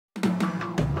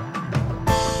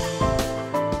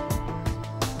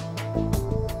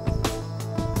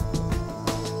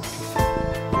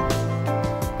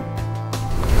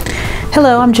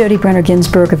Hello, I'm Jodi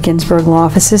Ginsberg of Ginsberg Law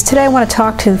Offices. Today I want to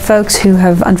talk to folks who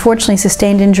have unfortunately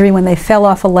sustained injury when they fell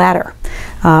off a ladder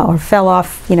or fell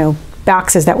off,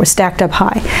 boxes that were stacked up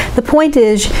high. The point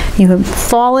is, you have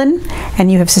fallen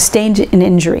and you have sustained an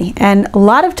injury. And a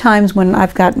lot of times when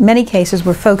I've got many cases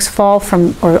where folks fall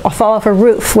from or fall off a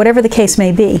roof, whatever the case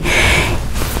may be,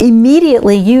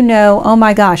 immediately you know, oh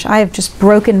my gosh, I have just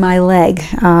broken my leg,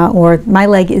 or my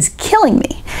leg is killing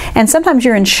me. And sometimes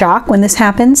you're in shock when this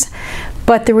happens,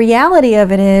 but the reality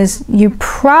of it is you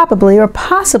probably or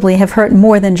possibly have hurt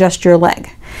more than just your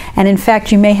leg. And in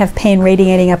fact, you may have pain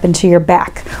radiating up into your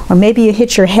back, or maybe you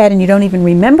hit your head and you don't even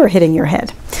remember hitting your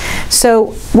head. So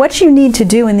what you need to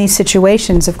do in these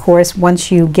situations, of course,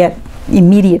 once you get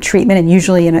immediate treatment, and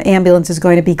usually an ambulance is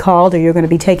going to be called or you're going to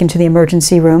be taken to the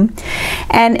emergency room.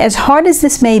 And as hard as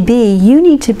this may be, you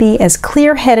need to be as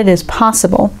clear-headed as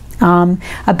possible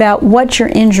about what your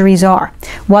injuries are.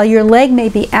 While your leg may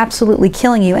be absolutely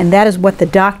killing you, and that is what the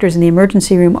doctors in the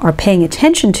emergency room are paying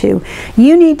attention to,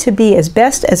 you need to be as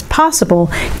best as possible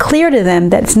clear to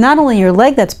them that it's not only your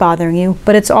leg that's bothering you,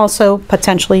 but it's also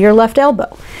potentially your left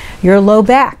elbow, your low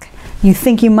back. You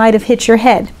think you might have hit your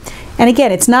head. And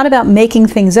again, it's not about making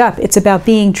things up. It's about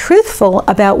being truthful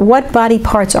about what body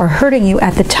parts are hurting you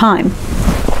at the time.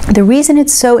 The reason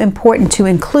it's so important to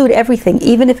include everything,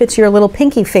 even if it's your little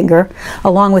pinky finger,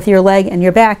 along with your leg and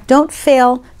your back, don't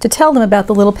fail to tell them about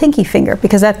the little pinky finger,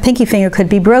 because that pinky finger could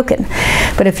be broken.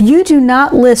 But if you do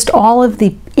not list all of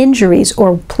the injuries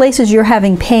or places you're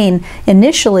having pain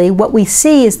initially, what we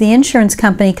see is the insurance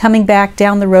company coming back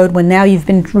down the road when now you've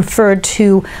been referred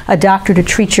to a doctor to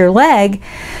treat your leg,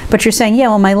 but you're saying, yeah,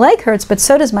 well, my leg hurts, but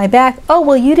so does my back. Oh,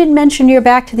 well, you didn't mention your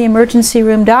back to the emergency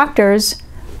room doctors.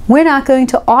 We're not going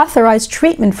to authorize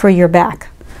treatment for your back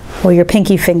or your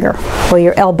pinky finger or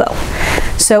your elbow.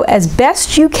 So as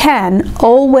best you can,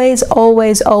 always,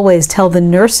 always, always tell the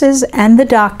nurses and the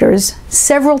doctors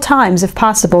several times if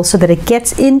possible, so that it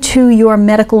gets into your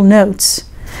medical notes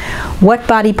what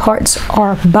body parts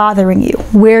are bothering you,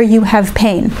 where you have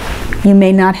pain. You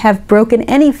may not have broken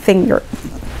any finger,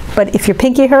 but if your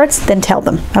pinky hurts, then tell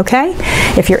them, okay?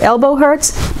 If your elbow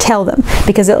hurts, tell them,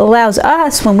 because it allows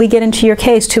us, when we get into your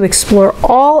case, to explore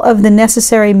all of the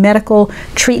necessary medical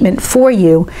treatment for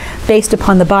you based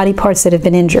upon the body parts that have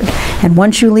been injured. And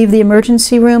once you leave the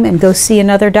emergency room and go see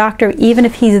another doctor, even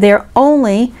if he's there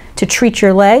only to treat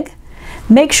your leg,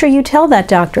 make sure you tell that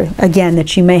doctor, again,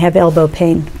 that you may have elbow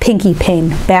pain, pinky pain,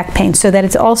 back pain, so that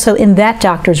it's also in that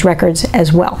doctor's records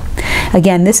as well.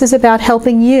 Again, this is about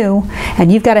helping you,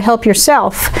 and you've got to help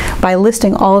yourself by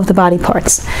listing all of the body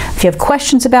parts. If you have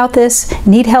questions about this,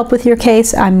 need help with your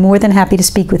case, I'm more than happy to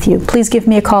speak with you. Please give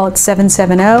me a call at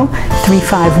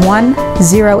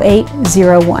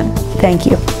 770-351-0801. Thank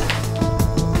you.